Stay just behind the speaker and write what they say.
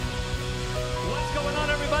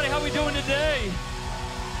we doing today?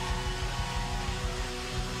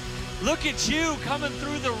 Look at you coming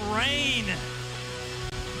through the rain.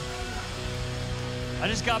 I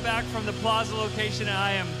just got back from the Plaza location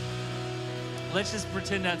and let's just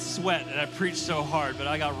pretend that's sweat and I preached so hard, but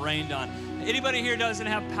I got rained on. Anybody here doesn't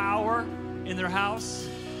have power in their house?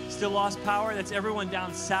 Still lost power? That's everyone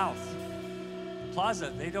down south.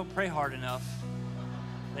 Plaza, they don't pray hard enough.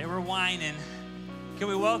 They were whining. Can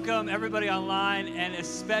we welcome everybody online and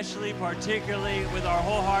especially, particularly with our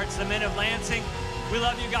whole hearts, the men of Lansing. We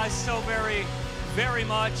love you guys so very, very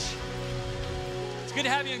much. It's good to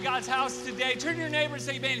have you in God's house today. Turn to your neighbor and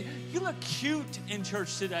say, man, you look cute in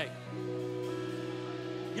church today.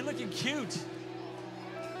 You're looking cute.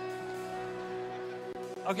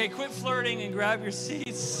 Okay, quit flirting and grab your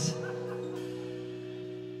seats.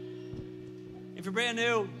 If you're brand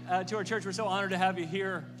new to our church, we're so honored to have you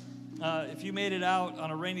here. If you made it out on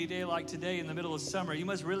a rainy day like today in the middle of summer, you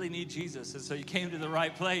must really need Jesus, and so you came to the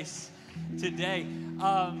right place today.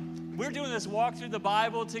 We're doing this walk through the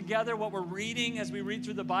Bible together. What we're reading as we read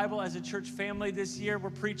through the Bible as a church family this year, we're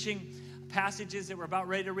preaching passages that we're about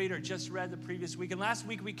ready to read or just read the previous week. And last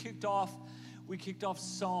week we kicked off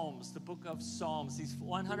Psalms, the book of Psalms, these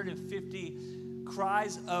 150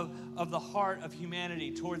 cries of the heart of humanity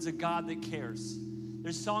towards a God that cares.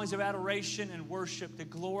 There's songs of adoration and worship that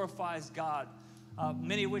glorifies God,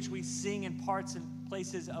 many of which we sing in parts and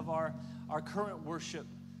places of our current worship.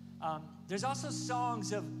 There's also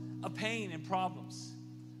songs of pain and problems,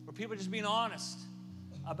 where people are just being honest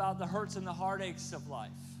about the hurts and the heartaches of life.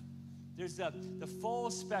 There's the full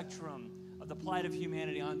spectrum of the plight of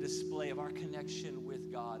humanity on display of our connection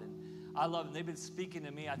with God. And I love it. They've been speaking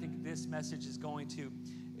to me. I think this message is going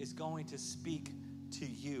to speak to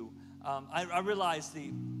you. I realized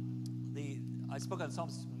I spoke on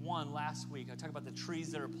Psalms 1 last week. I talked about the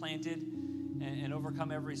trees that are planted and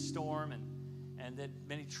overcome every storm, and that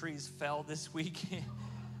many trees fell this week.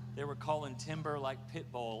 They were calling timber like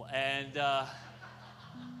Pitbull, and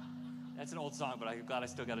that's an old song, but I'm glad I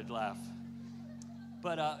still got to laugh.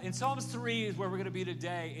 But in Psalms 3 is where we're going to be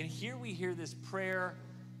today, and here we hear this prayer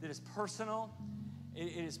that is personal.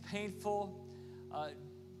 It is painful.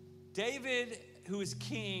 David, who is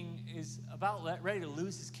king, is about ready to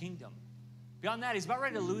lose his kingdom. Beyond that, he's about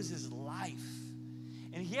ready to lose his life.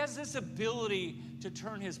 And he has this ability to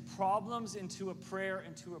turn his problems into a prayer,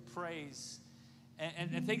 into a praise.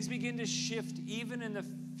 And things begin to shift even in the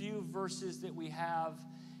few verses that we have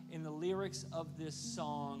in the lyrics of this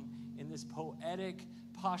song, in this poetic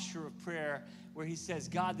posture of prayer where he says,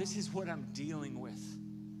 God, this is what I'm dealing with,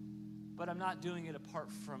 but I'm not doing it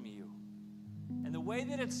apart from you. And the way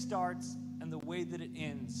that it starts and the way that it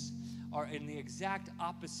ends are in the exact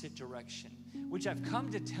opposite direction, which I've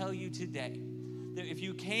come to tell you today, that if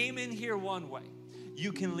you came in here one way,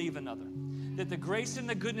 you can leave another. That the grace and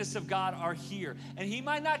the goodness of God are here. And he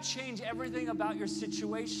might not change everything about your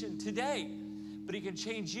situation today, but he can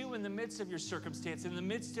change you in the midst of your circumstance, in the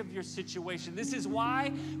midst of your situation. This is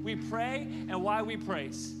why we pray and why we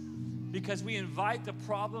praise. Because we invite the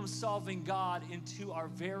problem-solving God into our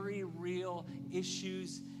very real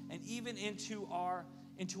issues and even into our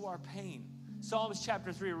pain. Psalms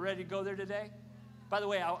chapter 3, ready to go there today? By the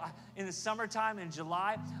way, in the summertime, in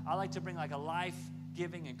July, I like to bring like a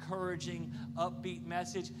life-giving, encouraging, upbeat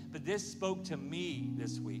message. But this spoke to me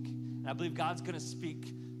this week. And I believe God's going to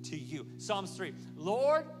speak to you. Psalms 3,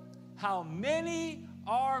 Lord, how many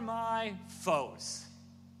are my foes?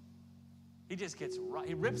 He just gets right.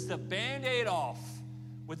 He rips the Band-Aid off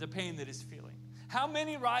with the pain that he's feeling. How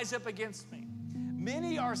many rise up against me?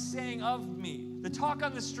 Many are saying of me, the talk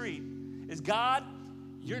on the street is, God,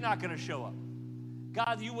 you're not going to show up.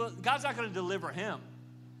 God's not going to deliver him.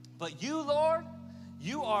 But you, Lord,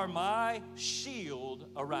 you are my shield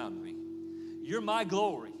around me. You're my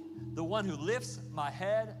glory, the one who lifts my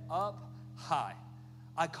head up high.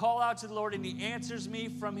 I call out to the Lord and he answers me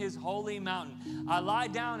from his holy mountain. I lie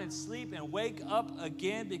down and sleep and wake up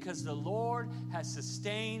again because the Lord has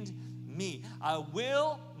sustained me. I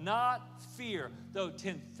will not fear, though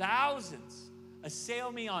 10,000s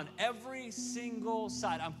assail me on every single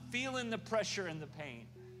side. I'm feeling the pressure and the pain,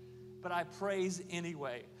 but I praise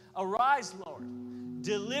anyway. Arise, Lord.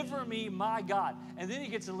 Deliver me, my God. And then he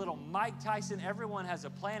gets a little Mike Tyson. Everyone has a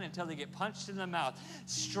plan until they get punched in the mouth.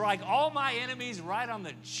 Strike all my enemies right on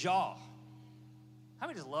the jaw. How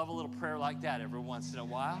many just love a little prayer like that every once in a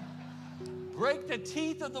while? Break the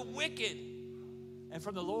teeth of the wicked. And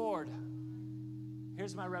from the Lord,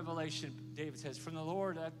 here's my revelation, David says, from the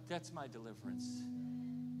Lord, that's my deliverance.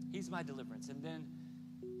 He's my deliverance. And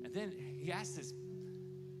then he asks this,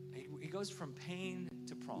 he goes from pain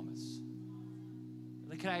to promise.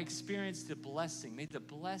 Like can I experience the blessing? May the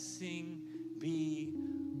blessing be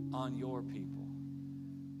on your people.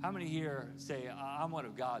 How many here say, I'm one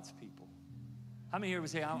of God's people? How many here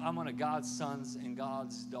would say, I'm one of God's sons and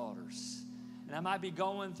God's daughters? And I might be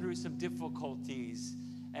going through some difficulties,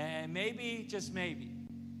 and maybe, just maybe,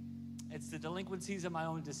 it's the delinquencies of my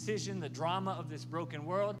own decision, the drama of this broken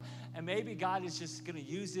world, and maybe God is just going to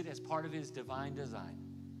use it as part of his divine design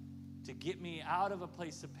to get me out of a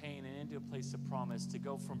place of pain and into a place of promise, to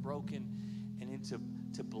go from broken and into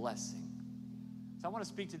blessing. So I want to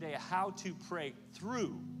speak today how to pray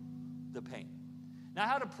through the pain. Not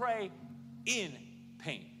how to pray in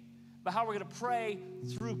pain, but how we're going to pray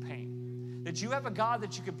through pain. That you have a God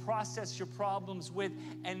that you can process your problems with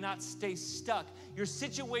and not stay stuck. Your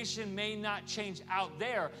situation may not change out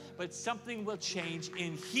there, but something will change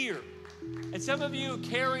in here. And some of you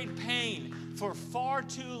carried pain for far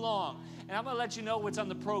too long. And I'm going to let you know what's on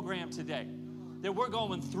the program today. That we're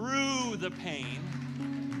going through the pain,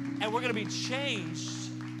 and we're going to be changed,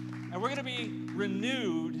 and we're going to be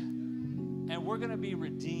renewed, and we're going to be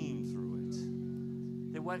redeemed through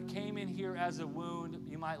it. That what came in here as a wound,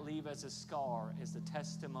 you might leave as a scar, is the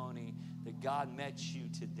testimony that God met you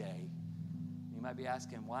today. You might be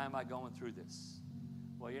asking, why am I going through this?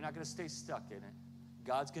 Well, you're not going to stay stuck in it.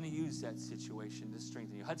 God's going to use that situation to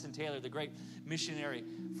strengthen you. Hudson Taylor, the great missionary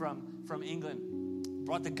from England,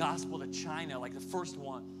 brought the gospel to China, like the first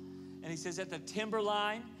one. And he says, it's at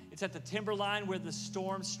the timberline where the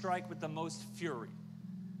storms strike with the most fury.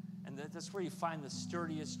 And that's where you find the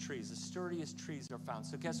sturdiest trees. The sturdiest trees are found.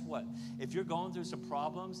 So guess what? If you're going through some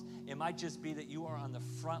problems, it might just be that you are on the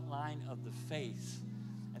front line of the faith.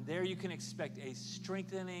 And there you can expect a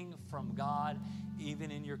strengthening from God,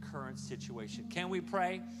 even in your current situation. Can we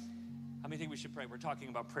pray? How many think we should pray? We're talking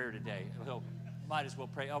about prayer today. Might as well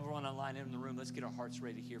pray. Everyone online in the room, let's get our hearts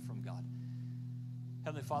ready to hear from God.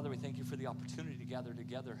 Heavenly Father, we thank you for the opportunity to gather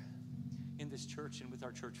together in this church and with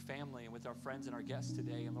our church family and with our friends and our guests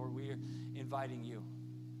today. And Lord, we are inviting you.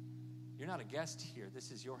 You're not a guest here. This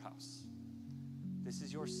is your house. This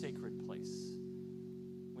is your sacred place.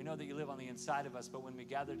 We know that you live on the inside of us, but when we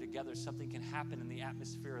gather together, something can happen in the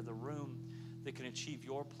atmosphere of the room that can achieve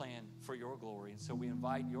your plan for your glory. And so we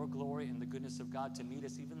invite your glory and the goodness of God to meet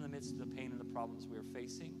us even in the midst of the pain and the problems we are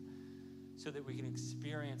facing, so that we can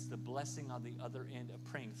experience the blessing on the other end of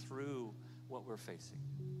praying through what we're facing.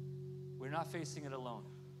 We're not facing it alone.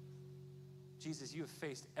 Jesus, you have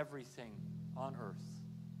faced everything on earth.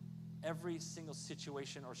 Every single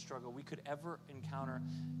situation or struggle we could ever encounter,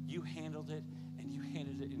 you handled it, and you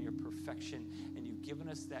handled it in your perfection, and you've given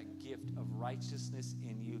us that gift of righteousness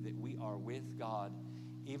in you, that we are with God.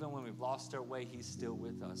 Even when we've lost our way, he's still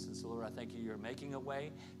with us. And so, Lord, I thank you. You're making a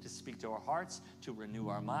way to speak to our hearts, to renew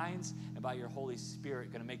our minds, and by your Holy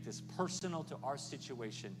Spirit, going to make this personal to our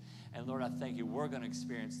situation. And Lord, I thank you. We're going to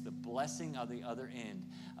experience the blessing of the other end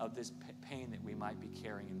of this pain that we might be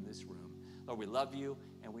carrying in this room. Lord, we love you,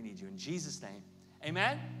 and we need you. In Jesus' name,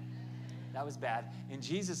 amen? That was bad. In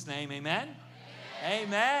Jesus' name, amen?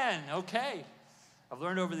 Amen. Okay. I've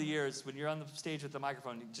learned over the years, when you're on the stage with the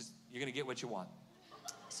microphone, you're going to get what you want.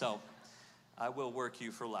 So I will work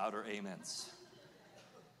you for louder amens.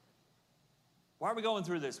 Why are we going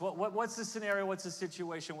through this? What's the scenario? What's the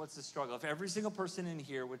situation? What's the struggle? If every single person in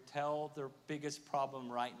here would tell their biggest problem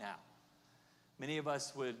right now, many of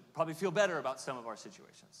us would probably feel better about some of our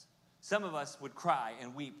situations. Some of us would cry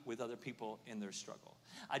and weep with other people in their struggle.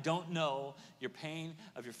 I don't know your pain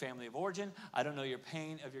of your family of origin. I don't know your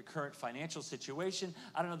pain of your current financial situation.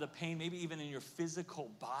 I don't know the pain maybe even in your physical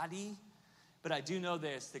body. But I do know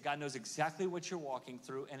this, that God knows exactly what you're walking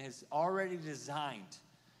through and has already designed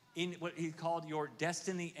in what he called your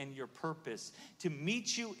destiny and your purpose to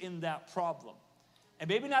meet you in that problem. And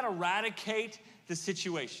maybe not eradicate the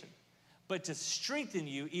situation, but to strengthen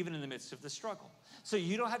you even in the midst of the struggle. So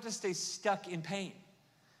you don't have to stay stuck in pain,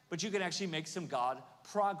 but you can actually make some God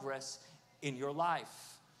progress in your life.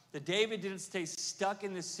 That David didn't stay stuck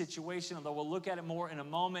in this situation, although we'll look at it more in a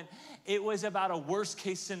moment. It was about a worst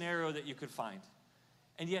case scenario that you could find.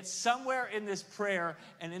 And yet somewhere in this prayer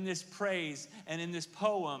and in this praise and in this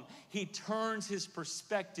poem, he turns his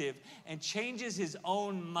perspective and changes his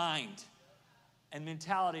own mind and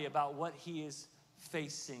mentality about what he is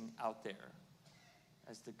facing out there.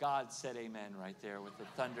 As the God said amen right there with the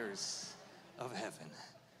thunders of heaven.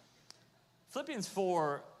 Philippians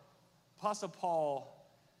 4, Apostle Paul,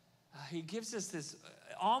 he gives us this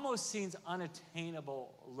almost seems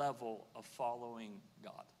unattainable level of following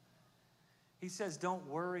God. He says, don't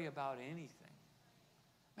worry about anything.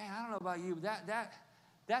 Man, I don't know about you, but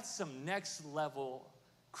that's some next level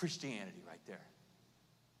Christianity right there.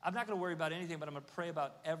 I'm not going to worry about anything, but I'm going to pray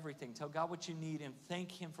about everything. Tell God what you need and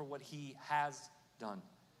thank him for what he has done.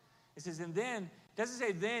 It says, and then, it doesn't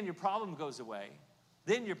say then your problem goes away.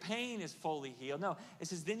 Then your pain is fully healed. No, it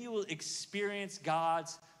says then you will experience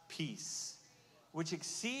God's peace, which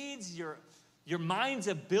exceeds your mind's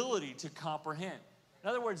ability to comprehend. In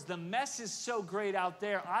other words, the mess is so great out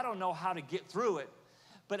there, I don't know how to get through it.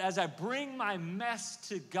 But as I bring my mess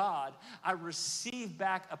to God, I receive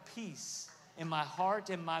back a peace in my heart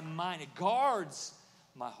and my mind. It guards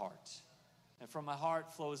my heart. And from my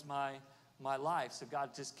heart flows my life. So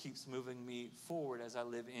God just keeps moving me forward as I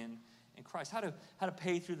live in Christ. How to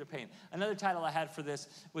pay through the pain. Another title I had for this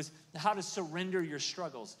was how to surrender your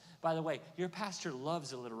struggles. By the way, your pastor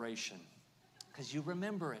loves alliteration because you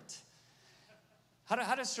remember it.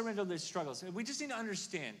 How to surrender those struggles. We just need to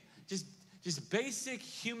understand just basic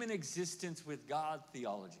human existence with God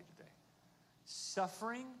theology today.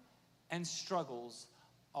 Suffering and struggles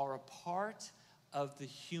are a part of the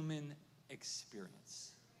human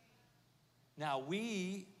experience. Now,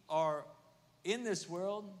 we are in this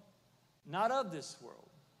world, not of this world.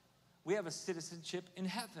 We have a citizenship in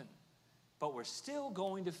heaven, but we're still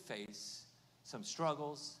going to face some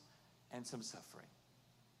struggles and some suffering.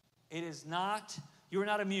 You are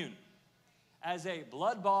not immune. As a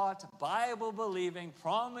blood-bought, Bible-believing,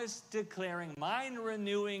 promise-declaring,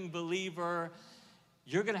 mind-renewing believer,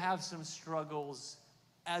 you're going to have some struggles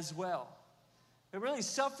as well. But really,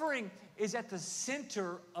 suffering is at the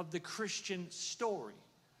center of the Christian story,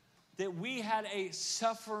 that we had a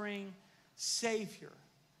suffering Savior.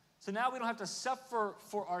 So now we don't have to suffer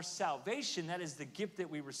for our salvation. That is the gift that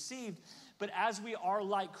we received. But as we are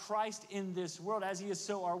like Christ in this world, as he is,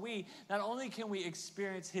 so are we. Not only can we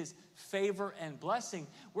experience his favor and blessing,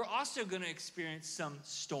 we're also going to experience some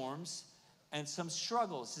storms and some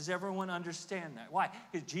struggles. Does everyone understand that? Why?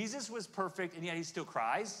 Because Jesus was perfect, and yet he still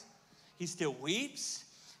cries. He still weeps.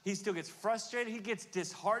 He still gets frustrated. He gets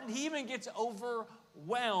disheartened. He even gets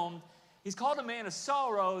overwhelmed. He's called a man of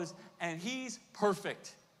sorrows, and he's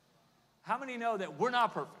perfect. How many know that we're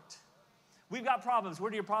not perfect? We've got problems.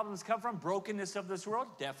 Where do your problems come from? Brokenness of this world?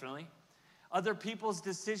 Definitely. Other people's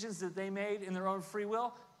decisions that they made in their own free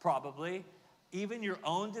will? Probably. Even your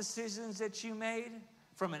own decisions that you made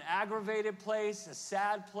from an aggravated place, a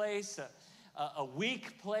sad place, a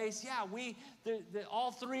weak place. Yeah,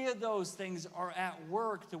 all three of those things are at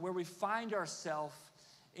work to where we find ourselves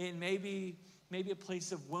in maybe a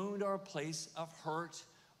place of wound or a place of hurt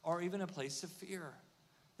or even a place of fear.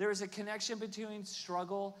 There is a connection between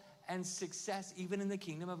struggle and success, even in the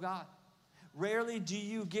kingdom of God. Rarely do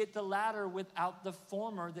you get the latter without the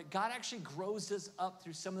former, that God actually grows us up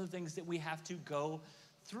through some of the things that we have to go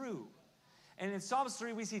through. And in Psalms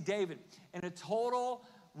 3, we see David in a total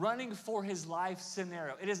running for his life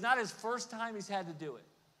scenario. It is not his first time he's had to do it.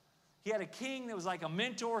 He had a king that was like a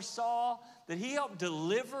mentor, Saul, that he helped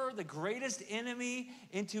deliver the greatest enemy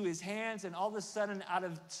into his hands, and all of a sudden, out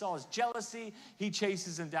of Saul's jealousy, he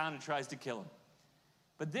chases him down and tries to kill him.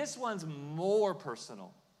 But this one's more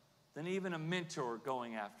personal than even a mentor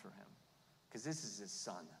going after him, because this is his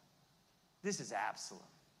son. This is Absalom.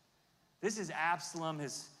 This is Absalom,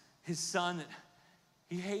 his son, that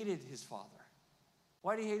he hated his father.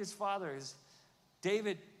 Why did he hate his father?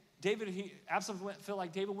 Absalom felt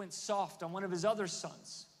like David went soft on one of his other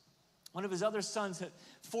sons. One of his other sons had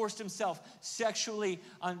forced himself sexually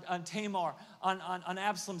on Tamar, on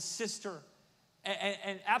Absalom's sister.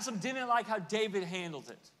 And Absalom didn't like how David handled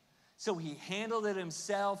it. So he handled it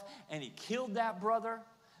himself, and he killed that brother.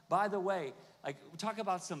 By the way, talk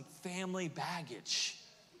about some family baggage.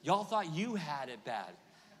 Y'all thought you had it bad.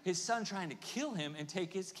 His son trying to kill him and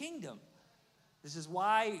take his kingdom. This is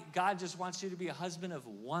why God just wants you to be a husband of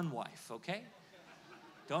one wife, okay?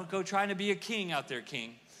 Don't go trying to be a king out there,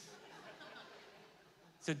 king.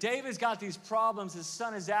 So David's got these problems. His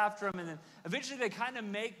son is after him, and then eventually they kind of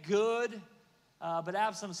make good, but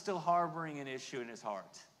Absalom's still harboring an issue in his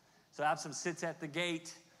heart. So Absalom sits at the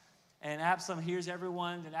gate, and Absalom hears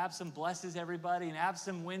everyone, and Absalom blesses everybody, and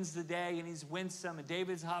Absalom wins the day, and he's winsome, and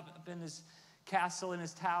David's up in his castle, in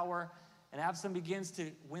his tower, and Absalom begins to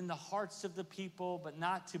win the hearts of the people, but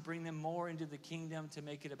not to bring them more into the kingdom, to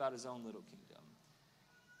make it about his own little kingdom.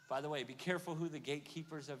 By the way, be careful who the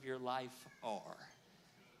gatekeepers of your life are.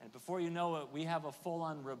 And before you know it, we have a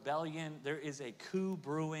full-on rebellion. There is a coup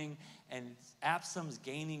brewing, and Absalom's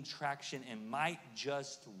gaining traction and might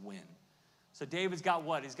just win. So David's got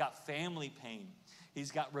what? He's got family pain.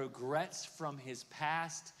 He's got regrets from his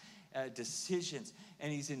past decisions,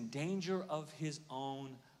 and he's in danger of his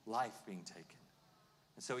own life being taken.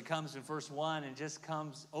 And so he comes in verse 1 and just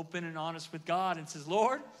comes open and honest with God and says,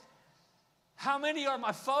 Lord, How many are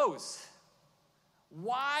my foes?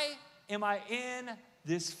 Why am I in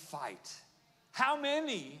this fight? How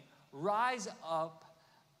many rise up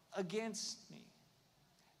against me?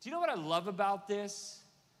 Do you know what I love about this?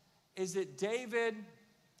 Is that David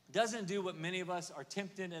doesn't do what many of us are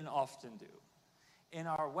tempted and often do. In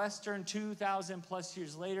our Western 2,000 plus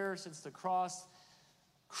years later, since the cross,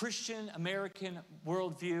 Christian American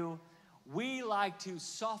worldview, we like to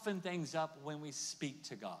soften things up when we speak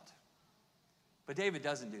to God. But David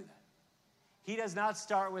doesn't do that. He does not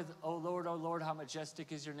start with, oh Lord, how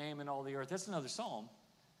majestic is your name in all the earth. That's another psalm.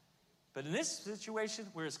 But in this situation,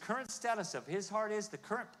 where his current status of his heart is, the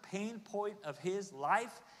current pain point of his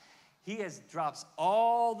life, he drops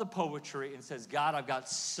all the poetry and says, God, I've got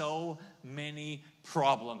so many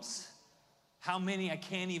problems. How many? I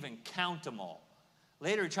can't even count them all.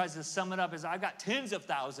 Later, he tries to sum it up as, I've got tens of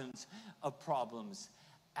thousands of problems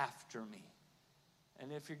after me.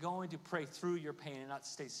 And if you're going to pray through your pain and not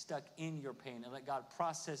stay stuck in your pain and let God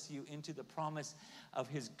process you into the promise of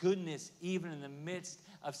his goodness, even in the midst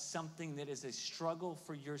of something that is a struggle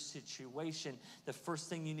for your situation, the first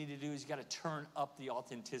thing you need to do is you got to turn up the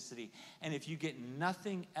authenticity. And if you get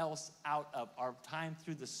nothing else out of our time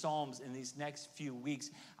through the Psalms in these next few weeks,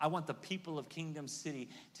 I want the people of Kingdom City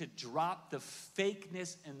to drop the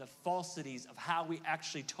fakeness and the falsities of how we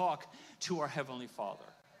actually talk to our Heavenly Father.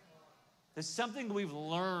 There's something we've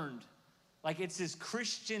learned, like it's this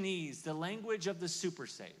Christianese, the language of the super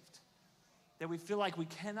saved, that we feel like we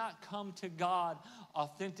cannot come to God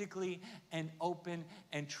authentically and open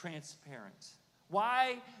and transparent.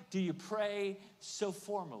 Why do you pray so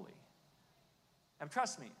formally? And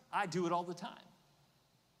trust me, I do it all the time.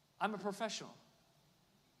 I'm a professional.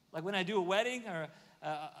 Like when I do a wedding,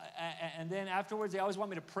 and then afterwards, they always want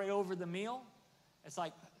me to pray over the meal. It's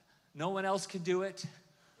like, no one else can do it.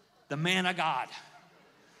 The man of God.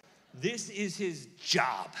 This is his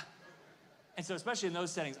job. And so especially in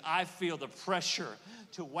those settings, I feel the pressure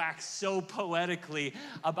to wax so poetically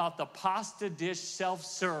about the pasta dish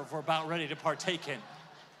self-serve we're about ready to partake in.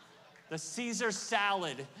 The Caesar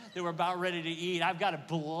salad that we're about ready to eat. I've got to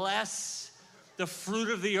bless the fruit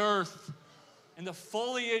of the earth and the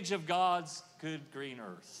foliage of God's good green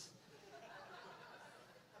earth.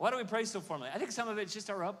 Why do we pray so formally? I think some of it's just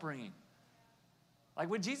our upbringing. Like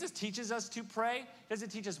when Jesus teaches us to pray, he doesn't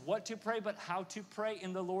teach us what to pray, but how to pray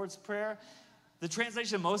in the Lord's Prayer. The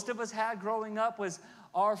translation most of us had growing up was,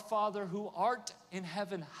 Our Father who art in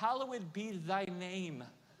heaven, hallowed be thy name.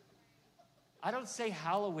 I don't say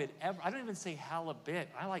hallowed ever. I don't even say halibut.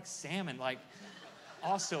 I like salmon, like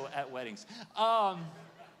also at weddings.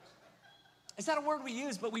 It's not a word we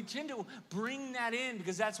use, but we tend to bring that in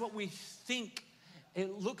because that's what we think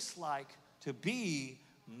it looks like to be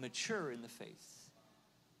mature in the faith.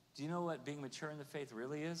 Do you know what being mature in the faith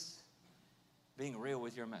really is? Being real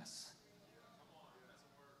with your mess.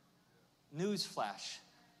 Newsflash,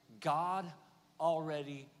 God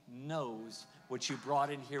already knows what you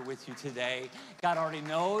brought in here with you today. God already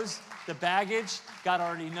knows the baggage. God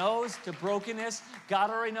already knows the brokenness. God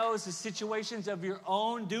already knows the situations of your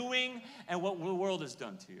own doing and what the world has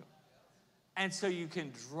done to you. And so you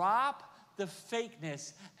can drop the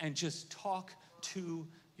fakeness and just talk to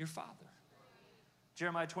your Father.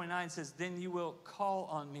 Jeremiah 29 says, then you will call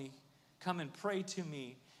on me, come and pray to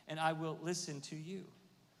me, and I will listen to you.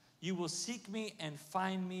 You will seek me and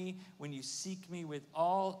find me when you seek me with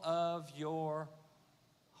all of your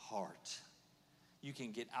heart. You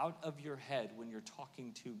can get out of your head when you're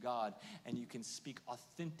talking to God, and you can speak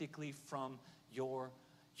authentically from your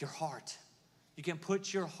heart. You can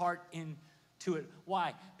put your heart into it.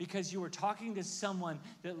 Why? Because you were talking to someone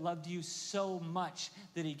that loved you so much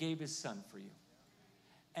that he gave his son for you.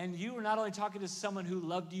 And you were not only talking to someone who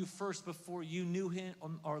loved you first before you knew him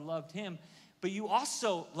or loved him, but you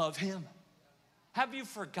also love him. Have you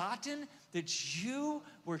forgotten that you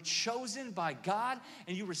were chosen by God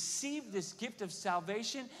and you received this gift of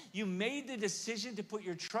salvation? You made the decision to put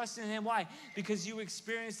your trust in him. Why? Because you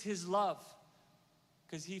experienced his love.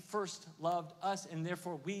 Because he first loved us and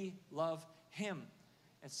therefore we love him.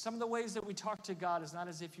 And some of the ways that we talk to God is not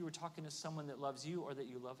as if you were talking to someone that loves you or that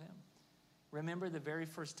you love him. Remember the very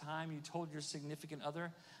first time you told your significant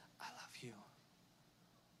other, I love you.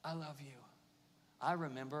 I love you. I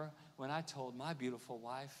remember when I told my beautiful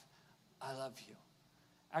wife, I love you.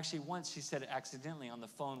 Actually, once she said it accidentally on the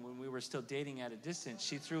phone when we were still dating at a distance.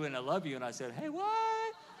 She threw in, I love you, and I said, hey,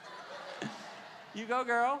 what? You go,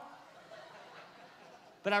 girl.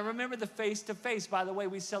 But I remember the face-to-face. By the way,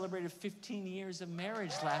 we celebrated 15 years of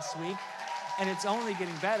marriage last week, and it's only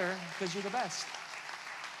getting better because you're the best.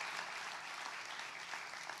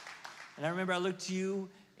 And I remember I looked you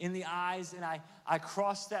in the eyes, and I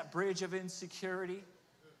crossed that bridge of insecurity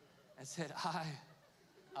and said,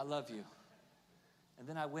 I love you. And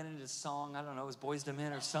then I went into song, I don't know, it was Boyz II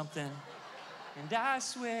Men or something. And I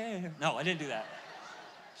swear. No, I didn't do that.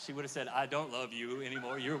 She would have said, I don't love you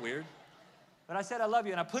anymore. You're weird. But I said, I love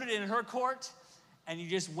you. And I put it in her court, and you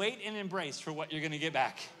just wait and embrace for what you're going to get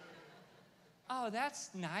back. Oh, that's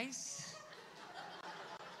nice.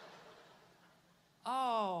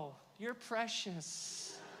 Oh, you're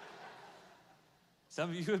precious. Some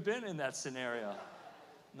of you have been in that scenario.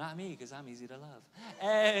 Not me, because I'm easy to love.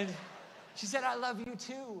 And she said, I love you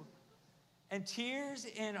too. And tears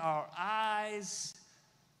in our eyes,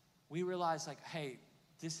 we realized, like, hey,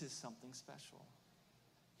 this is something special.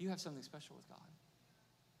 You have something special with God.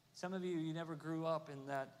 Some of you, you never grew up in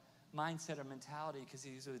that mindset or mentality because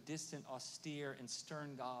he's a distant, austere, and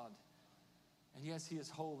stern God. And yes, he is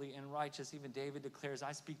holy and righteous. Even David declares,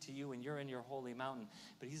 I speak to you and you're in your holy mountain.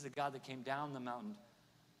 But he's the God that came down the mountain.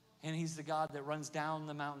 And he's the God that runs down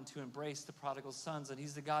the mountain to embrace the prodigal sons. And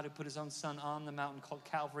he's the God who put his own son on the mountain called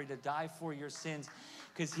Calvary to die for your sins,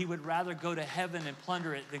 because he would rather go to heaven and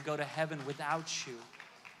plunder it than go to heaven without you.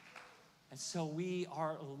 And so we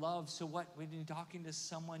are loved. So what, when you're talking to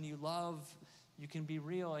someone you love, you can be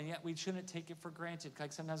real, and yet we shouldn't take it for granted.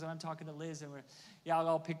 Like sometimes when I'm talking to Liz and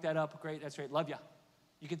I'll pick that up. Great, that's great. Love ya.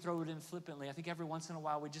 You can throw it in flippantly. I think every once in a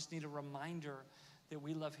while we just need a reminder that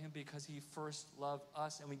we love him because he first loved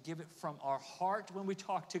us, and we give it from our heart when we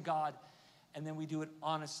talk to God, and then we do it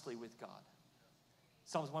honestly with God.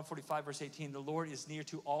 Psalms 145, verse 18, the Lord is near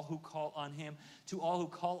to all who call on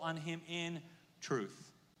him in truth.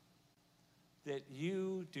 That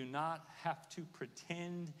you do not have to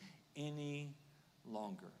pretend any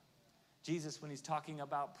longer. Jesus, when he's talking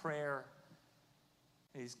about prayer,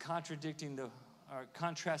 he's contrasting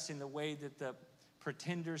the way that the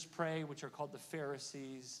pretenders pray, which are called the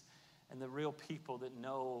Pharisees, and the real people that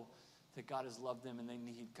know that God has loved them and they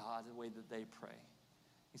need God the way that they pray.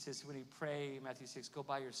 He says, when you pray, Matthew 6, go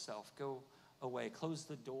by yourself, go away, close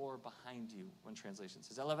the door behind you, one translation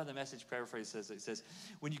says. I love how the Message paraphrase says it. It says,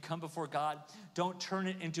 when you come before God, don't turn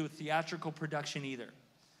it into a theatrical production either.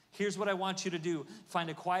 Here's what I want you to do.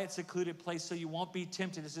 Find a quiet, secluded place so you won't be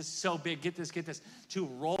tempted. This is so big. Get this, to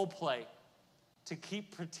role play, to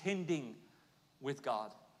keep pretending with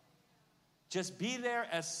God. Just be there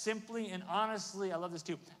as simply and honestly, I love this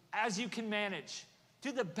too, as you can manage.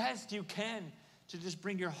 Do the best you can to just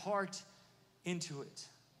bring your heart into it.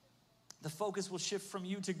 The focus will shift from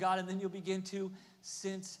you to God, and then you'll begin to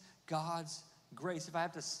sense God's grace. If I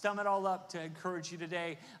have to sum it all up to encourage you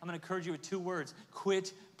today, I'm going to encourage you with 2 words.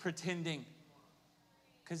 Quit pretending.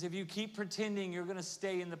 Because if you keep pretending, you're going to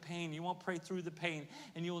stay in the pain. You won't pray through the pain,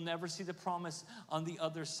 and you will never see the promise on the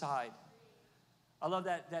other side. I love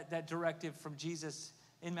that directive from Jesus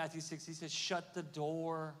in Matthew 6. He says, shut the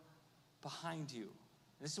door behind you.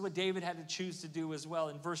 This is what David had to choose to do as well.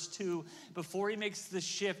 In verse 2, before he makes the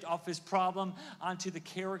shift off his problem onto the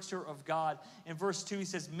character of God, in verse 2 he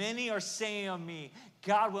says, many are saying of me,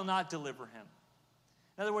 God will not deliver him.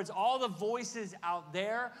 In other words, all the voices out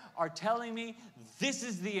there are telling me this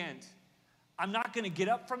is the end. I'm not going to get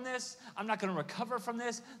up from this. I'm not going to recover from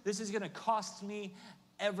this. This is going to cost me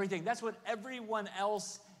everything. That's what everyone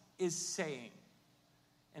else is saying.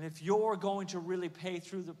 And if you're going to really pray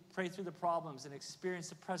through the problems and experience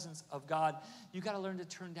the presence of God, you got to learn to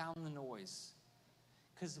turn down the noise.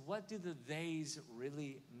 Because what do the theys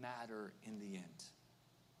really matter in the end?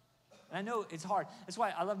 And I know it's hard. That's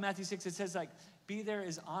why I love Matthew 6. It says, like, be there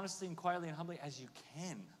as honestly and quietly and humbly as you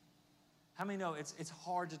can. How many know it's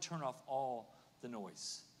hard to turn off all the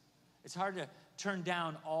noise? It's hard to turn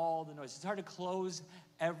down all the noise. It's hard to close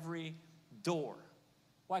every door.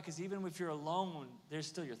 Why? Because even if you're alone, there's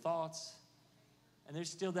still your thoughts. And there's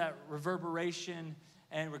still that reverberation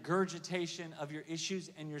and regurgitation of your issues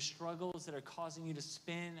and your struggles that are causing you to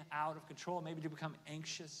spin out of control, maybe to become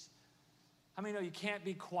anxious. How many know you can't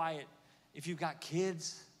be quiet if you've got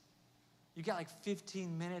kids? You got like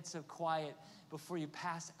 15 minutes of quiet before you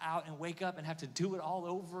pass out and wake up and have to do it all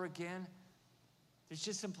over again. There's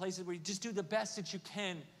just some places where you just do the best that you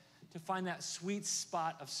can to find that sweet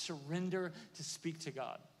spot of surrender to speak to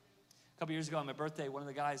God. A couple years ago on my birthday, one of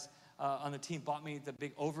the guys on the team bought me the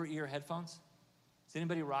big over-ear headphones. Does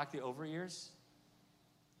anybody rock the over-ears?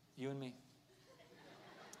 You and me.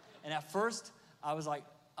 And at first, I was like,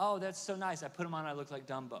 oh, that's so nice. I put them on, I looked like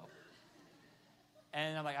Dumbo.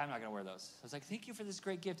 And I'm like, I'm not going to wear those. I was like, thank you for this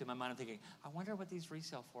great gift. In my mind, I'm thinking, I wonder what these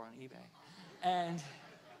resell for on eBay.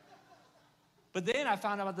 But then I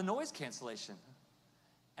found out about the noise cancellation.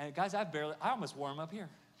 And guys, I almost wore them up here.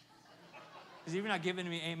 Because if you're not giving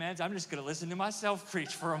me amens, I'm just going to listen to myself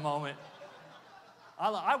preach for a moment.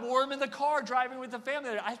 I wore them in the car driving with the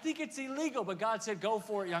family. I think it's illegal, but God said, go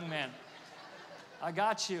for it, young man. I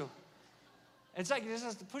got you. It's like you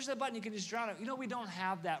just push that button, you can just drown it. You know, we don't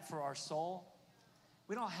have that for our soul.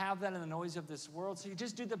 We don't have that in the noise of this world. So you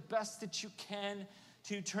just do the best that you can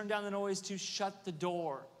to turn down the noise, to shut the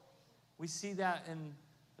door. We see that in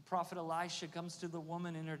the prophet Elisha comes to the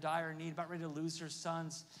woman in her dire need, about ready to lose her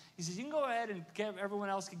sons. He says, you can go ahead and everyone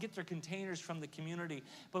else can get their containers from the community.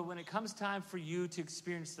 But when it comes time for you to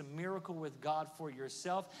experience the miracle with God for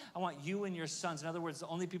yourself, I want you and your sons, in other words, the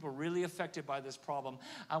only people really affected by this problem,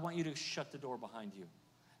 I want you to shut the door behind you.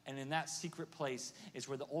 And in that secret place is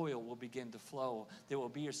where the oil will begin to flow. There will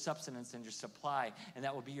be your substance and your supply, and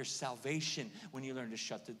that will be your salvation when you learn to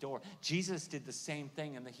shut the door. Jesus did the same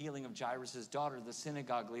thing in the healing of Jairus' daughter, the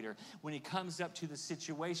synagogue leader, when he comes up to the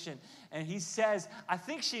situation and he says, I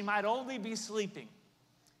think she might only be sleeping.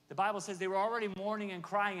 The Bible says they were already mourning and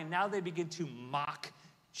crying, and now they begin to mock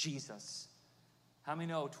Jesus. How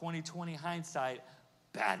many know 20/20 hindsight,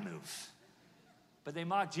 bad move? But they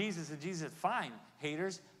mocked Jesus, and Jesus said, fine,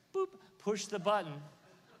 haters, boop, push the button.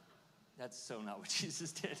 That's so not what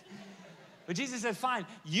Jesus did. But Jesus said, fine,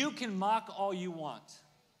 you can mock all you want.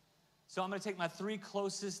 So I'm going to take my 3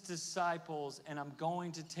 closest disciples, and I'm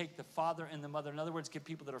going to take the father and the mother. In other words, get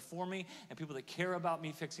people that are for me and people that care about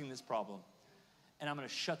me fixing this problem. And I'm going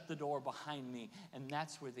to shut the door behind me. And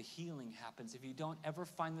that's where the healing happens. If you don't ever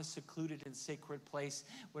find the secluded and sacred place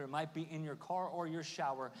where it might be in your car or your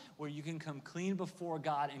shower, where you can come clean before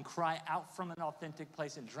God and cry out from an authentic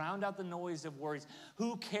place and drown out the noise of worries,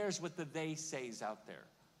 who cares what the they says out there?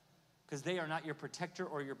 Because they are not your protector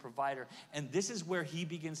or your provider. And this is where he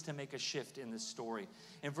begins to make a shift in this story.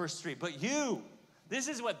 In verse 3, but you, this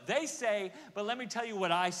is what they say, but let me tell you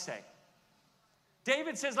what I say.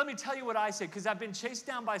 David says, let me tell you what I say, because I've been chased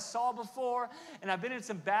down by Saul before, and I've been in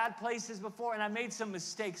some bad places before, and I made some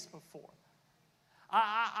mistakes before.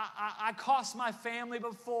 I cost my family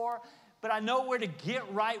before, but I know where to get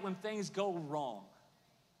right when things go wrong.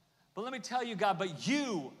 But let me tell you, God, but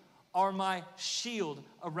you are my shield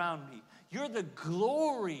around me. You're the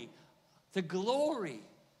glory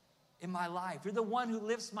in my life. You're the one who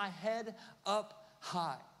lifts my head up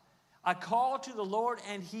high. I call to the Lord,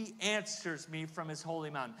 and he answers me from his holy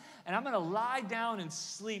mountain. And I'm going to lie down and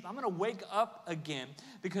sleep. I'm going to wake up again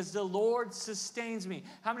because the Lord sustains me.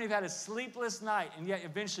 How many have had a sleepless night, and yet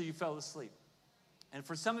eventually you fell asleep? And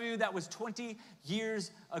for some of you, that was 20 years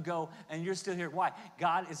ago, and you're still here. Why?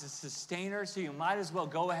 God is a sustainer, so you might as well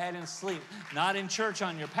go ahead and sleep. Not in church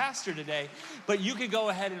on your pastor today, but you could go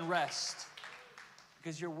ahead and rest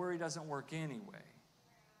because your worry doesn't work anyway.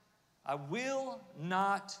 I will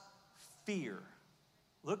not fear.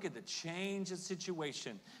 Look at the change of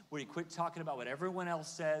situation where he quit talking about what everyone else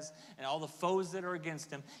says and all the foes that are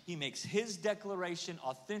against him. He makes his declaration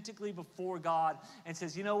authentically before God and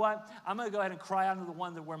says, you know what? I'm going to go ahead and cry out to the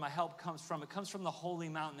one where my help comes from. It comes from the holy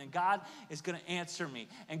mountain, and God is going to answer me.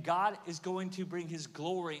 And God is going to bring his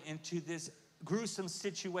glory into this gruesome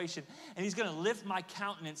situation, and he's going to lift my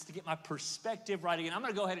countenance to get my perspective right again. I'm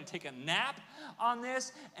going to go ahead and take a nap on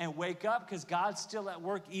this and wake up because God's still at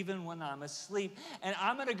work even when I'm asleep. And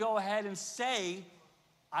I'm going to go ahead and say,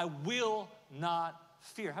 I will not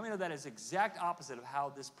fear. How many know that is exact opposite of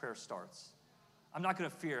how this prayer starts? I'm not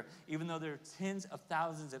going to fear, even though there are tens of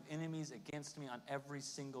thousands of enemies against me on every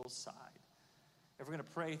single side. If we're going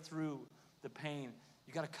to pray through the pain,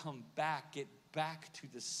 you got to come back, get back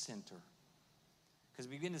to the center. Because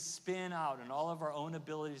we begin to spin out in all of our own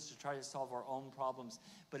abilities to try to solve our own problems.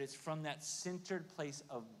 But it's from that centered place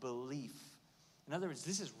of belief. In other words,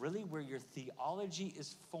 this is really where your theology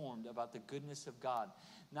is formed about the goodness of God.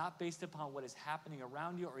 Not based upon what is happening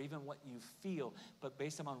around you or even what you feel, but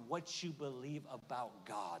based upon what you believe about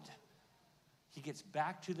God. He gets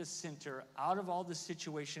back to the center, out of all the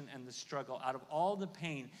situation and the struggle, out of all the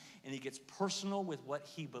pain, and he gets personal with what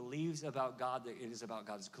he believes about God, that it is about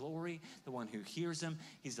God's glory, the one who hears him.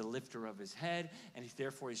 He's the lifter of his head, and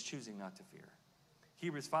therefore he's choosing not to fear.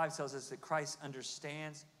 Hebrews 5 tells us that Christ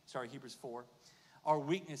understands, Hebrews 4, our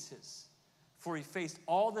weaknesses, for he faced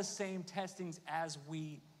all the same testings as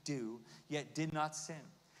we do, yet did not sin.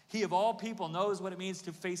 He of all people knows what it means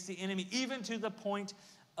to face the enemy, even to the point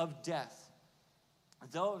of death.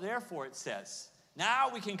 Therefore, it says, now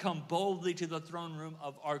we can come boldly to the throne room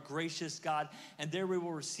of our gracious God, and there we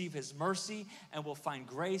will receive his mercy and will find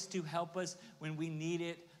grace to help us when we need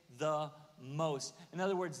it the most. In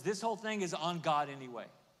other words, this whole thing is on God anyway.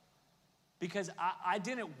 Because I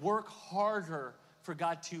didn't work harder for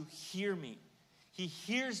God to hear me. He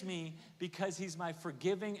hears me because he's my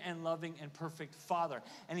forgiving and loving and perfect Father.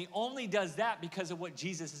 And he only does that because of what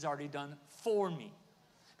Jesus has already done for me.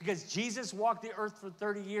 Because Jesus walked the earth for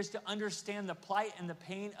 30 years to understand the plight and the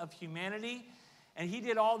pain of humanity. And he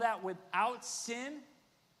did all that without sin.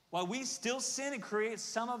 While we still sin and create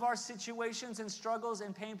some of our situations and struggles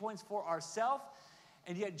and pain points for ourselves,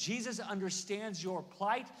 and yet Jesus understands your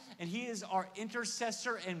plight, and he is our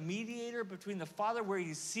intercessor and mediator between the Father, where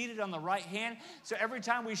he's seated on the right hand. So every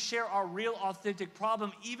time we share our real, authentic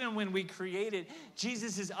problem, even when we create it,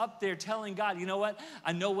 Jesus is up there telling God, you know what?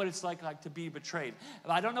 I know what it's like to be betrayed.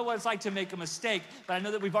 I don't know what it's like to make a mistake, but I know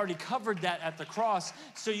that we've already covered that at the cross.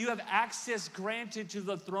 So you have access granted to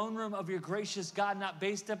the throne room of your gracious God, not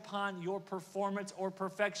based upon your performance or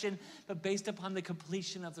perfection, but based upon the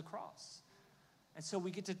completion of the cross. And so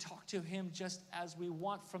we get to talk to him just as we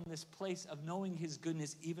want, from this place of knowing his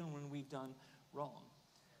goodness even when we've done wrong.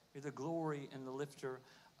 You're the glory and the lifter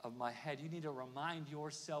of my head. You need to remind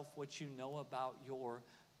yourself what you know about your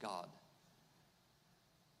God.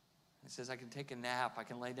 It says, I can take a nap, I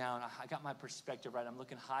can lay down. I got my perspective right. I'm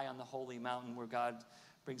looking high on the holy mountain where God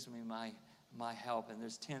brings me my help. And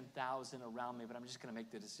there's 10,000 around me, but I'm just going to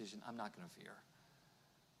make the decision. I'm not going to fear.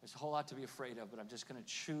 There's a whole lot to be afraid of, but I'm just going to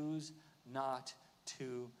choose not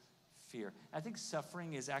to fear. I think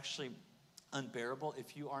suffering is actually unbearable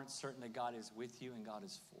if you aren't certain that God is with you and God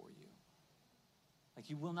is for you. Like,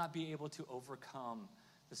 you will not be able to overcome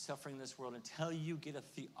the suffering in this world until you get a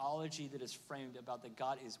theology that is framed about that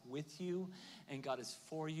God is with you and God is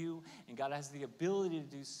for you and God has the ability to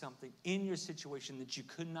do something in your situation that you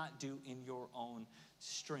could not do in your own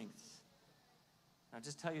strength. And I'll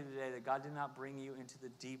just tell you today that God did not bring you into the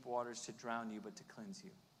deep waters to drown you, but to cleanse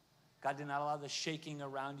you. God did not allow the shaking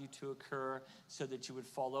around you to occur so that you would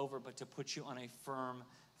fall over, but to put you on a firm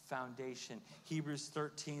foundation. Hebrews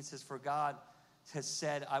 13 says, for God has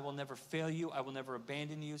said, I will never fail you, I will never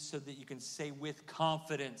abandon you, so that you can say with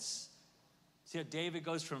confidence. See how David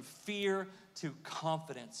goes from fear to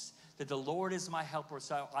confidence, that the Lord is my helper,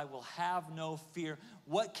 so I will have no fear.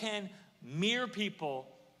 What can mere people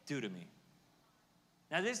do to me?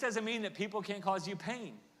 Now, this doesn't mean that people can't cause you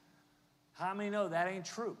pain. How many know that ain't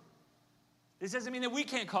true? This doesn't mean that we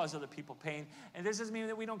can't cause other people pain, and this doesn't mean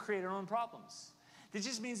that we don't create our own problems. This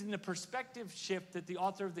just means in the perspective shift that the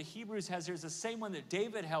author of the Hebrews has here is the same one that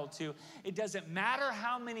David held to. It doesn't matter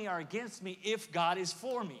how many are against me if God is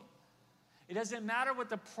for me. It doesn't matter what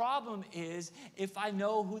the problem is if I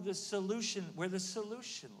know where the solution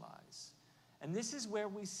lies. And this is where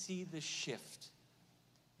we see the shift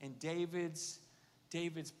in David's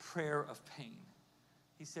prayer of pain.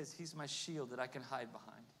 He says, he's my shield that I can hide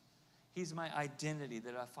behind. He's my identity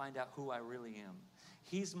that I find out who I really am.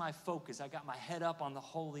 He's my focus. I got my head up on the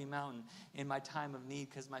holy mountain in my time of need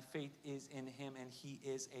because my faith is in him and he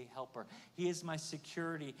is a helper. He is my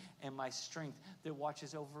security and my strength that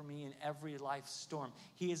watches over me in every life storm.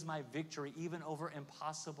 He is my victory even over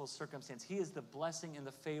impossible circumstance. He is the blessing and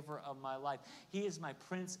the favor of my life. He is my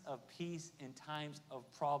Prince of Peace in times of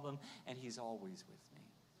problem, and he's always with me.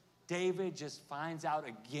 David just finds out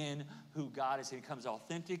again who God is. He becomes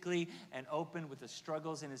authentically and open with the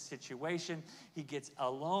struggles in his situation. He gets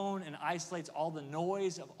alone and isolates all the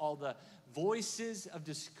noise of all the voices of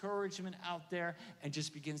discouragement out there and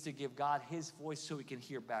just begins to give God his voice so he can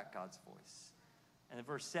hear back God's voice. And in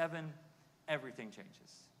verse 7, everything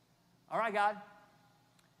changes. All right, God,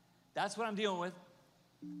 that's what I'm dealing with.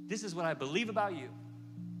 This is what I believe about you.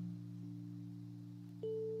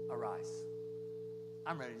 Arise.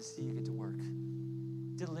 I'm ready to see you get to work.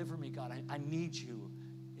 Deliver me, God. I need you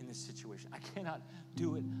in this situation. I cannot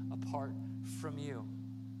do it apart from you.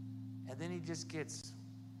 And then he just gets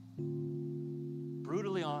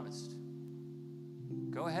brutally honest.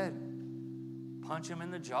 Go ahead. Punch him in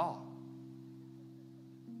the jaw.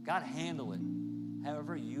 God, handle it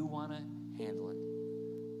however you want to handle it.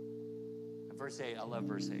 And verse 8, I love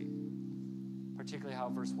verse 8. Particularly how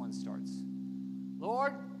verse 1 starts.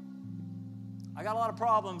 Lord, I got a lot of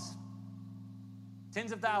problems,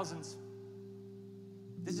 tens of thousands.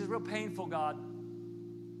 This is real painful, God.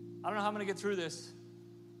 I don't know how I'm going to get through this,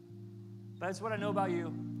 but that's what I know about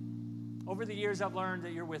you. Over the years, I've learned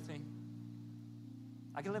that you're with me.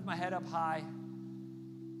 I can lift my head up high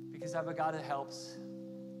because I have a God that helps.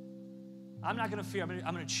 I'm not going to fear. I'm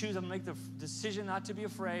going to choose. I'm going to make the decision not to be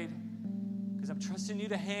afraid because I'm trusting you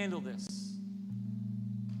to handle this.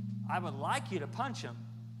 I would like you to punch him,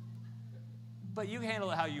 but you handle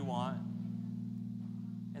it how you want.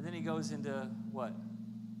 And then he goes into what?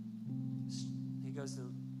 He goes to,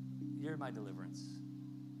 you're my deliverance.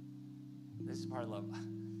 This is part of love.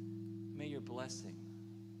 May your blessing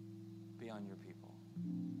be on your people.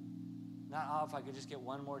 Not, oh, if I could just get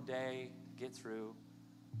one more day to get through.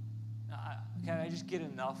 Can I just get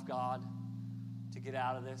enough, God, to get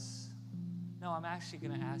out of this? No, I'm actually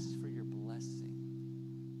going to ask for your blessing.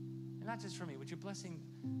 And not just for me, but your blessing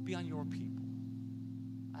be on your people.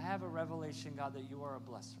 I have a revelation, God, that you are a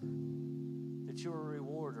blesser, that you are a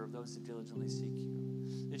rewarder of those that diligently seek you,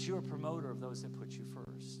 that you are a promoter of those that put you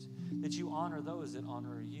first, that you honor those that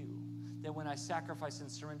honor you, that when I sacrifice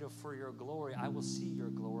and surrender for your glory, I will see your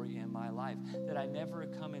glory in my life, that I never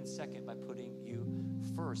come in second by putting you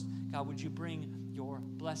first. God, would you bring your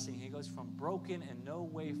blessing? He goes from broken and no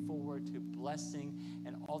way forward to blessing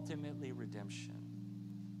and ultimately redemption.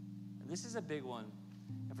 And this is a big one.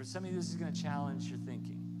 And for some of you, this is going to challenge your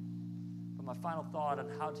thinking. But my final thought on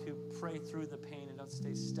how to pray through the pain and don't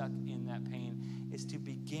stay stuck in that pain is to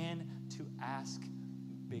begin to ask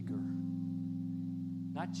bigger.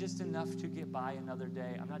 Not just enough to get by another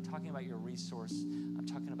day. I'm not talking about your resource. I'm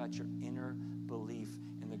talking about your inner belief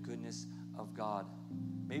in the goodness of God.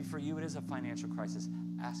 Maybe for you it is a financial crisis.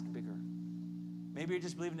 Ask bigger. Maybe you're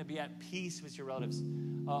just believing to be at peace with your relatives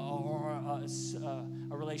or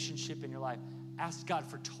a relationship in your life. Ask God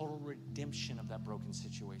for total redemption of that broken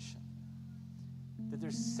situation. That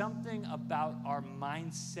there's something about our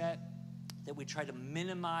mindset that we try to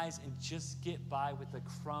minimize and just get by with the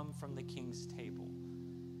crumb from the king's table.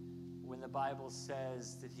 When the Bible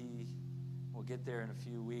says that we'll get there in a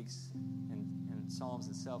few weeks in Psalms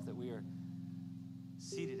itself, that we are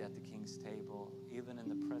seated at the king's table, even in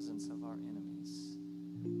the presence of our enemies,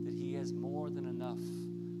 that he has more than enough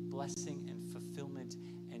blessing and fulfillment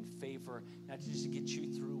and favor, not just to get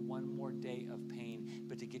you through one more day of pain,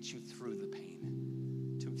 but to get you through the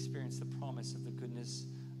pain, to experience the promise of the goodness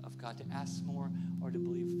of God, to ask more or to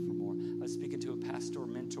believe for more. I was speaking to a pastor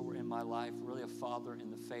mentor in my life, really a father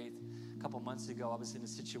in the faith. A couple months ago, I was in a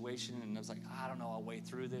situation, and I was like, I don't know, I'll wade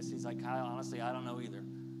through this. He's like, Kyle, honestly, I don't know either.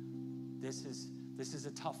 This is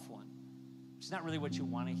a tough one. It's not really what you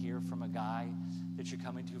want to hear from a guy that you're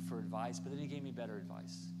coming to for advice, but then he gave me better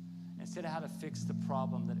advice. Instead of how to fix the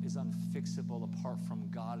problem that is unfixable apart from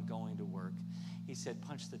God going to work, he said,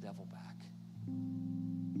 punch the devil back.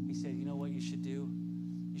 He said, you know what you should do?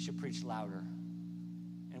 You should preach louder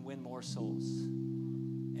and win more souls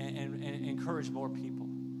and encourage more people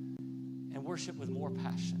and worship with more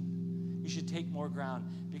passion. You should take more ground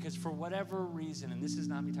because for whatever reason, and this is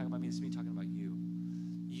not me talking about me, this is me talking about you,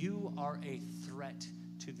 you are a threat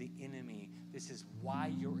to the enemy. This is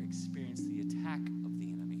why you're experiencing the attack of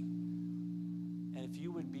the enemy. And if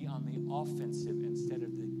you would be on the offensive instead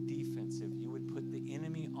of the defensive, you would put the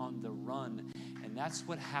enemy on the run. And that's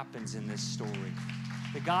what happens in this story.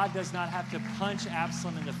 That God does not have to punch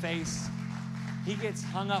Absalom in the face. He gets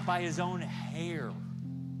hung up by his own hair.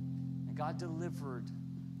 And God delivered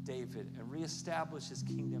David and reestablished his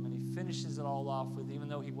kingdom. And he finishes it all off with, even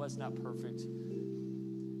though he was not perfect,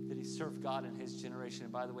 that he served God in his generation.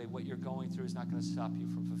 And by the way, what you're going through is not going to stop you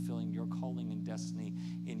from fulfilling your calling and destiny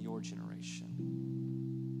in your generation.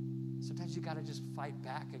 Sometimes you got to just fight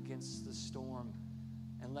back against the storm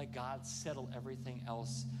and let God settle everything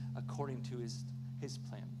else according to his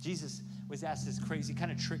plan. Jesus was asked this crazy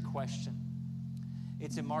kind of trick question.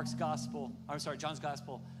 It's in John's Gospel,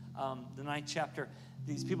 the 9th chapter.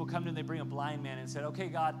 These people come to him, they bring a blind man and said,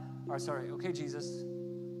 okay, Jesus,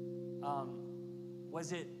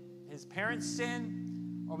 was it his parents'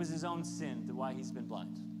 sin or was his own sin to why he's been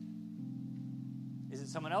blind? Is it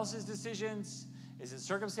someone else's decisions? Is it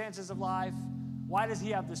circumstances of life? Why does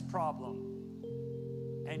he have this problem?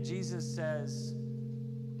 And Jesus says,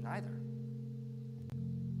 neither.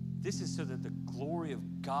 This is so that the glory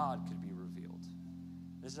of God could be revealed.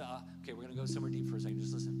 This is, okay, we're going to go somewhere deep for a second.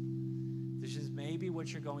 Just listen. This is maybe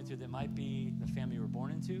what you're going through that might be the family you were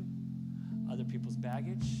born into, other people's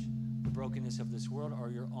baggage, the brokenness of this world,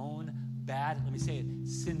 or your own bad, let me say it,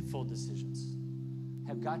 sinful decisions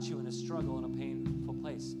have got you in a struggle, in a painful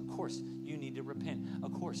place. Of course, you need to repent.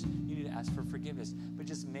 Of course, you need to ask for forgiveness. But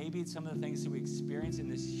just maybe some of the things that we experience in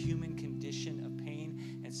this human condition of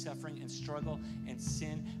pain and suffering and struggle and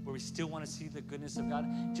sin, where we still want to see the goodness of God,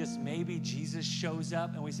 just maybe Jesus shows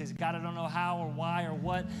up and we say, God, I don't know how or why or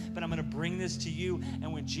what, but I'm going to bring this to you.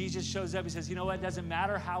 And when Jesus shows up, he says, you know what, it doesn't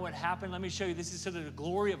matter how it happened. Let me show you. This is so that the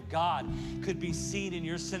glory of God could be seen in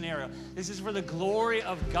your scenario. This is for the glory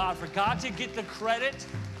of God, for God to get the credit,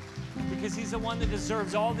 because he's the one that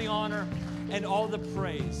deserves all the honor and all the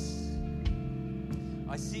praise.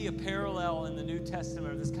 I see a parallel in the New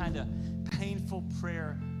Testament of this kind of painful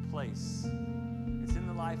prayer place. It's in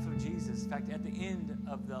the life of Jesus. In fact, at the end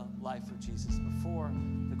of the life of Jesus, before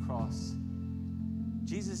the cross,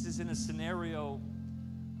 Jesus is in a scenario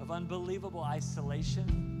of unbelievable isolation.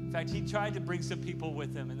 In fact, he tried to bring some people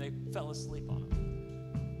with him, and they fell asleep on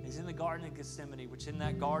him. He's in the Garden of Gethsemane, which in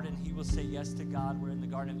that garden, he will say yes to God, where in the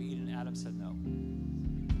Garden of Eden, Adam said no.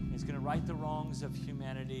 He's going to right the wrongs of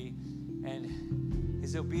humanity, and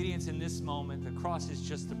his obedience in this moment, the cross is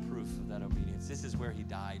just the proof of that obedience. This is where he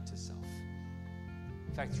died to self.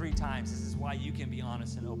 In fact, 3 times, this is why you can be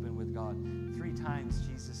honest and open with God. 3 times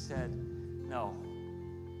Jesus said, no,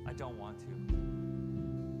 I don't want to.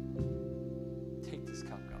 Take this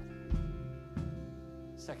cup, God.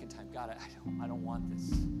 2nd time, God, I don't want this.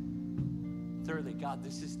 3rdly, God,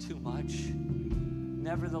 this is too much.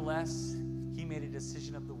 Nevertheless, he made a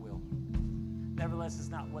decision of the will. Nevertheless, it's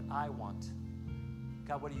not what I want.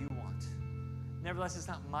 God, what do you want? Nevertheless, it's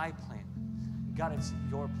not my plan. God, it's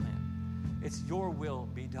your plan. It's your will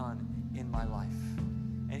be done in my life.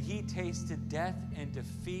 And he tasted death and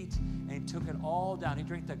defeat, and he took it all down. He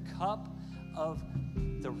drank the cup of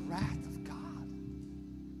the wrath of God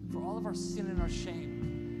for all of our sin and our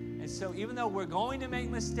shame. And so even though we're going to make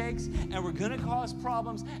mistakes, and we're going to cause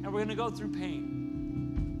problems, and we're going to go through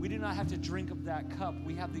pain, we do not have to drink of that cup.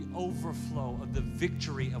 We have the overflow of the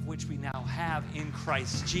victory of which we now have in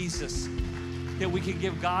Christ Jesus, that we can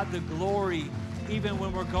give God the glory even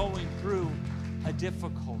when we're going through a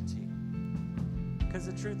difficulty. Because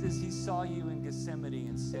the truth is, he saw you in Gethsemane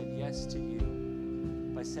and said yes to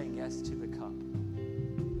you by saying yes to the cup.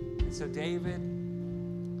 And so David,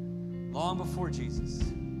 long before Jesus,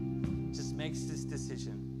 just makes this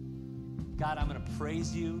decision. God, I'm going to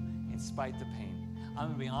praise you in spite of the pain. I'm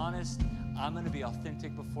going to be honest. I'm going to be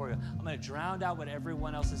authentic before you. I'm going to drown out what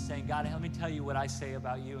everyone else is saying. God, let me tell you what I say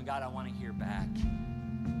about you. And God, I want to hear back.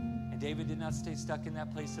 And David did not stay stuck in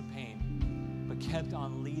that place of pain, but kept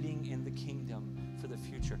on leading in the kingdom for the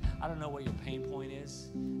future. I don't know what your pain point is.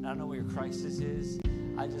 I don't know what your crisis is.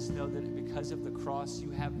 I just know that because of the cross,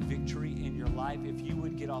 you have victory in your life. If you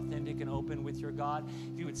would get authentic and open with your God,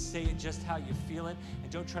 if you would say it just how you feel it,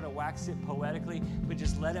 and don't try to wax it poetically, but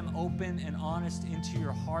just let him open and honest into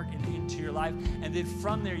your heart and into your life. And then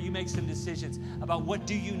from there, you make some decisions about what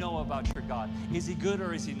do you know about your God. Is he good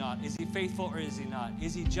or is he not? Is he faithful or is he not?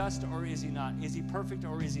 Is he just or is he not? Is he perfect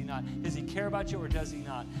or is he not? Does he care about you or does he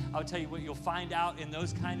not? I'll tell you what you'll find out in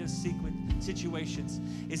those kind of situations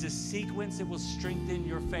is a sequence that will strengthen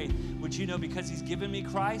your faith. Would you know, because he's given me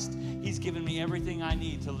Christ, he's given me everything I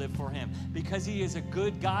need to live for him. Because he is a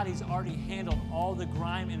good God, he's already handled all the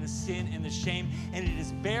grime and the sin and the shame, and it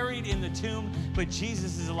is buried in the tomb, but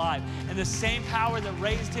Jesus is alive. And the same power that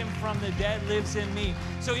raised him from the dead lives in me.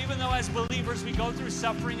 So even though as believers we go through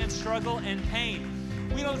suffering and struggle and pain,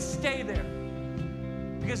 we don't stay there.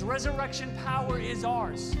 Because resurrection power is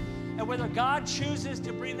ours. And whether God chooses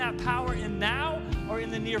to bring that power in now or in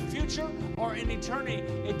the near future or in eternity,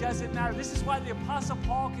 it doesn't matter. This is why the Apostle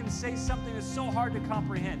Paul can say something that's so hard to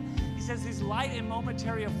comprehend. He says these light and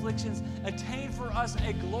momentary afflictions attain for us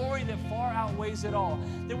a glory that far outweighs it all.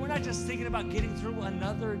 That we're not just thinking about getting through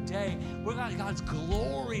another day. We've got God's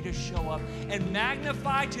glory to show up and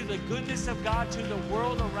magnify to the goodness of God to the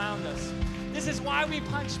world around us. This is why we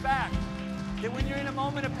punch back. That when you're in a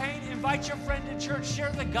moment of pain, invite your friend to church,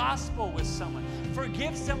 share the gospel with someone.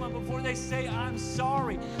 Forgive someone before they say, I'm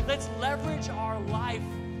sorry. Let's leverage our life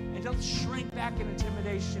and don't shrink back in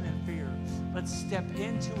intimidation and fear. Let's step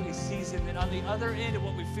into a season that on the other end of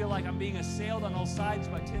what we feel like I'm being assailed on all sides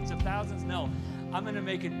by tens of thousands. No, I'm going to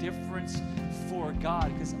make a difference for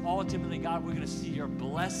God, because ultimately, God, we're going to see your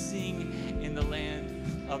blessing in the land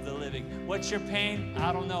of the living. What's your pain?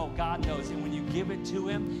 I don't know. God knows. And when you give it to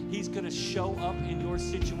him, he's going to show up in your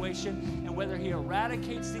situation. And whether he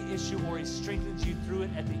eradicates the issue or he strengthens you through it,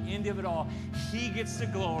 at the end of it all, he gets the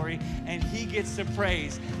glory and he gets the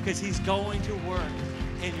praise, because he's going to work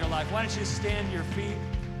in your life. Why don't you stand to your feet?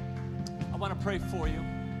 I want to pray for you.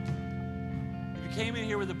 If you came in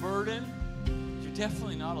here with a burden, you're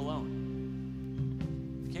definitely not alone.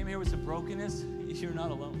 If you came here with some brokenness, you're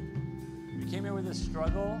not alone. If you came here with a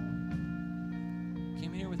struggle,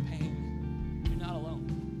 came in here with pain, you're not alone.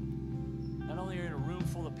 Not only are you in a room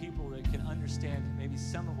full of people that can understand maybe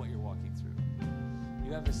some of what you're walking through,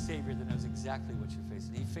 you have a Savior that knows exactly what you're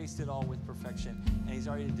facing. He faced it all with perfection, and he's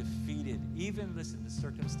already defeated, even, listen, the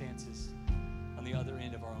circumstances on the other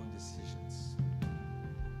end of our own decisions.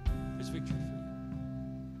 There's victory for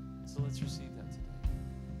you. So let's receive that today.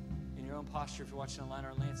 In your own posture, if you're watching online or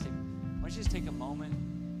on Lansing, why don't you just take a moment,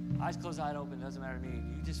 eyes closed, eyes open, it doesn't matter to me.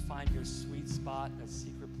 You just find your sweet spot, that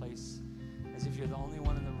secret place, as if you're the only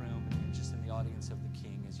one in the room and you're just in the audience of the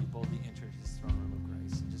King as you boldly enter his throne room of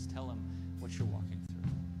grace. And just tell him what you're walking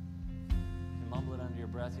through. You can mumble it under your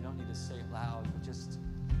breath. You don't need to say it loud, but just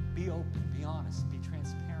Be open, be honest, be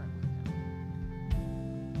transparent with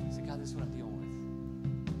him. Say, God, this is what I'm dealing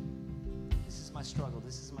with. This is my struggle.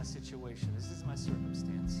 This is my situation. This is my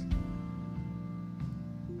circumstance.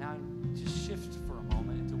 Now, just shift for a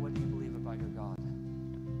moment into what do you believe about your God?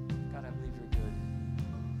 God, I believe you're good.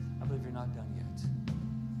 I believe you're not done yet.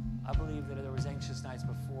 I believe that there was anxious nights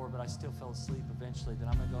before, but I still fell asleep eventually. Then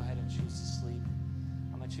I'm going to go ahead and choose to sleep.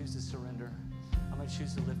 I'm going to choose to surrender. I'm going to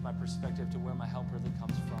choose to lift my perspective to where my help really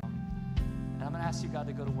comes from. And I'm going to ask you, God,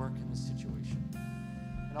 to go to work in this situation.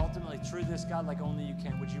 And ultimately, through this, God, like only you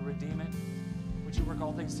can, would you redeem it? Would you work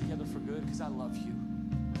all things together for good? Because I love you.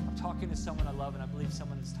 I'm talking to someone I love, and I believe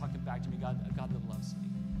someone is talking back to me, God that loves me.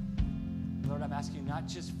 Lord, I'm asking you not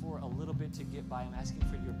just for a little bit to get by. I'm asking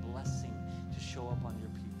for your blessing to show up on your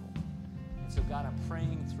people. And so, God, I'm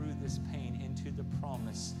praying through this pain into the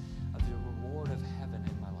promise of the reward of heaven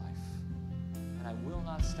in my life. And I will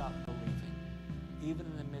not stop believing, even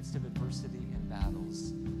in the midst of adversity and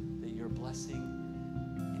battles, that your blessing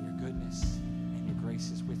and your goodness and your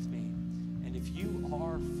grace is with me. And if you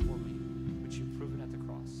are for me, which you've proven at the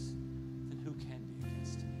cross, then who can be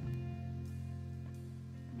against me?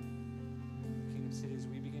 Kingdom City, as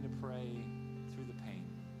we begin to pray through the pain,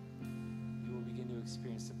 you will begin to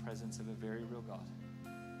experience the presence of a very real God.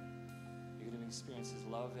 You're going to experience his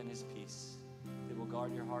love and his peace that will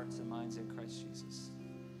guard your hearts and minds in Christ Jesus.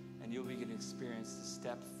 And you'll begin to experience the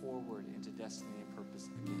step forward into destiny and purpose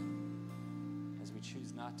again. As we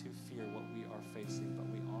choose not to fear what we are facing, but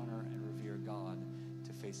we honor and revere God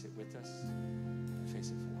to face it with us and face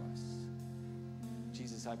it for us.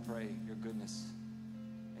 Jesus, I pray your goodness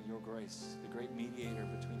and your grace, the great mediator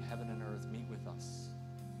between heaven and earth, meet with us.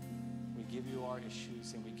 We give you our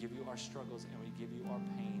issues, and we give you our struggles, and we give you our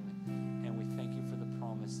pain, and we thank you for the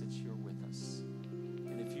promise that you're with us.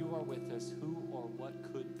 And if you are with us, who or what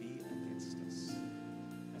could be against us?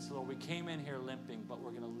 And so, Lord, we came in here limping, but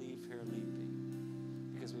we're going to leave here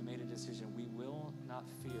leaping because we made a decision. We will not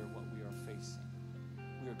fear what we are facing.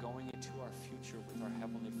 We are going into our future with our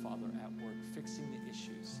Heavenly Father at work, fixing the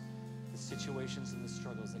issues, the situations and the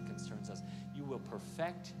struggles that concerns us. You will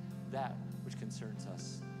perfect that which concerns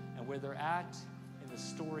us. And where they're at in the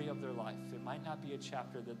story of their life, it might not be a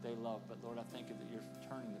chapter that they love, but Lord, I thank you that you're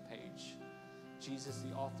turning the page. Jesus,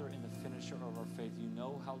 the author and the finisher of our faith, you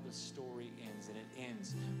know how the story ends, and it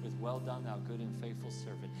ends with, well done, thou good and faithful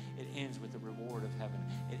servant. It ends with the reward of heaven.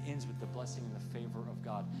 It ends with the blessing and the favor of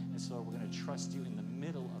God. And so, Lord, we're going to trust you in the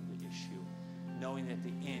middle of the issue, knowing that at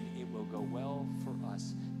the end it will go well for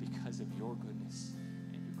us because of your goodness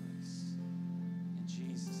and your grace. In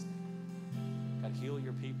Jesus' name, God, heal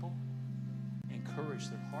your people, encourage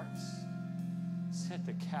their hearts, set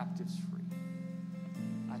the captives free.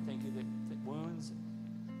 I thank you that wounds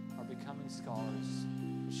are becoming scars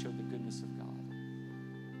that show the goodness of God.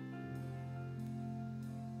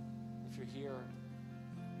 If you're here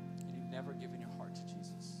and you've never given your heart to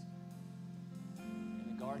Jesus,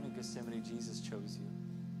 in the Garden of Gethsemane, Jesus chose you.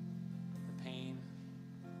 The pain,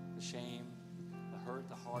 the shame, the hurt,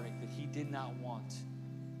 the heartache that he did not want,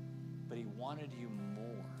 but he wanted you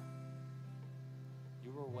more.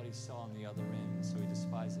 You were what he saw on the other end, so he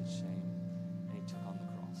despised his shame and he took on the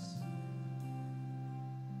cross.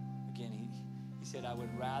 Again, he said, I would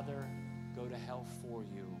rather go to hell for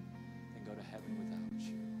you than go to heaven without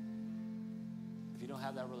you. If you don't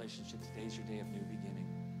have that relationship, today's your day of new beginning.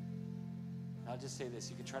 And I'll just say this,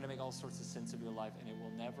 you can try to make all sorts of sense of your life, and it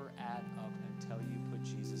will never add up until you put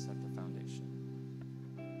Jesus at the foundation.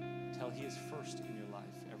 Until he is first in your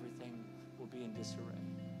life, everything will be in disarray.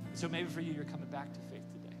 So maybe for you, you're coming back to faith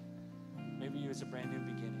today. Maybe you, it's a brand new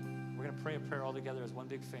beginning. We're going to pray a prayer all together as one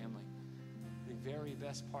big family. The very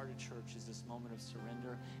best part of church is this moment of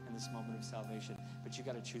surrender and this moment of salvation. But you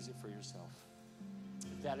got to choose it for yourself.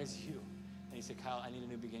 If that is you, and you say, Kyle, I need a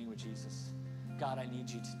new beginning with Jesus. God, I need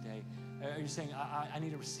you today. Are you saying, I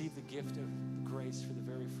need to receive the gift of grace for the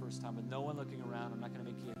very first time with no one looking around? I'm not going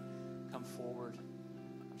to make you come forward.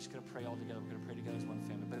 I'm just going to pray all together. We're going to pray together as one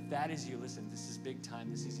family. But if that is you, listen, this is big time.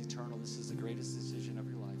 This is eternal. This is the greatest decision of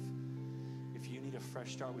your life. If you need a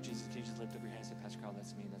fresh start with Jesus, can you just lift up your hand and say, Pastor Kyle,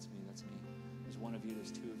 that's me, that's me, that's me. There's one of you,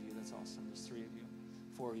 there's two of you, that's awesome. There's three of you,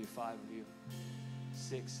 four of you, five of you,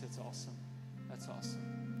 six, that's awesome. That's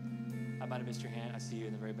awesome. I might have missed your hand. I see you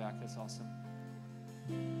in the very back. That's awesome.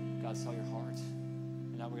 God saw your heart.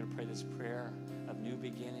 And now we're going to pray this prayer of new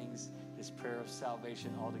beginnings, this prayer of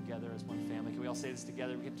salvation all together as one family. Can we all say this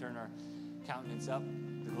together? We can turn our countenance up,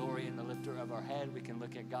 the glory and the lifter of our head. We can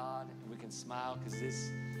look at God and we can smile because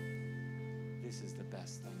this is the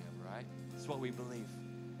best thing ever, right? It's what we believe.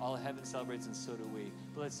 All of heaven celebrates and so do we.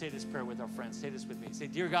 But let's say this prayer with our friends. Say this with me. Say,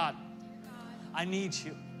 Dear God, I need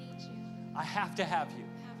you. I have to have you.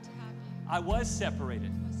 have to have you. I was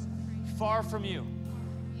separated, Was separated far from you,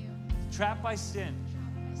 from you. trapped by sin,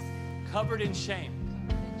 Trapped by sin. covered in shame.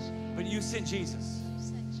 Covered in shame. But you sent Jesus. You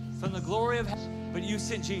sent Jesus. From the glory of heaven, but you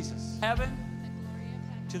sent Jesus. Heaven The glory of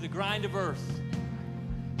heaven. to the grind of earth.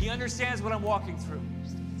 He understands what I'm walking through.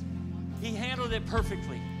 Understands what I'm walking He handled it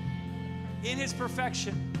perfectly. In his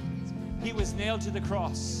perfection, through. he was nailed to the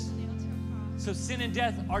cross. Nailed to a cross. So sin and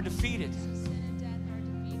death are defeated. So sin and death are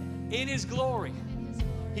defeated. In his glory, In his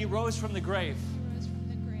glory. he rose from the grave He rose from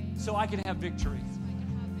the grave. so I can have victory. So I can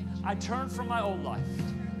have victory. I turn from my old life. Turn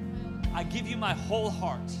from my old I give you my whole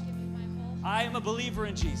heart. give you my whole I am a believer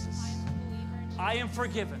in Jesus. I am a believer in Jesus. I am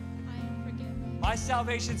forgiven. I am forgiven. My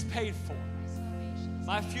salvation's paid for. My salvation is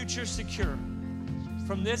My future's secure.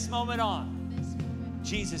 From this moment on, from this moment.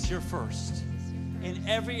 Jesus, you're first Jesus, you're in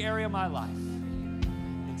every area of my life.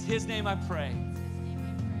 first. In his name I pray. In his name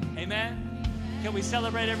I pray. Amen. Amen. Can we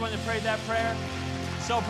celebrate everyone that prayed that prayer?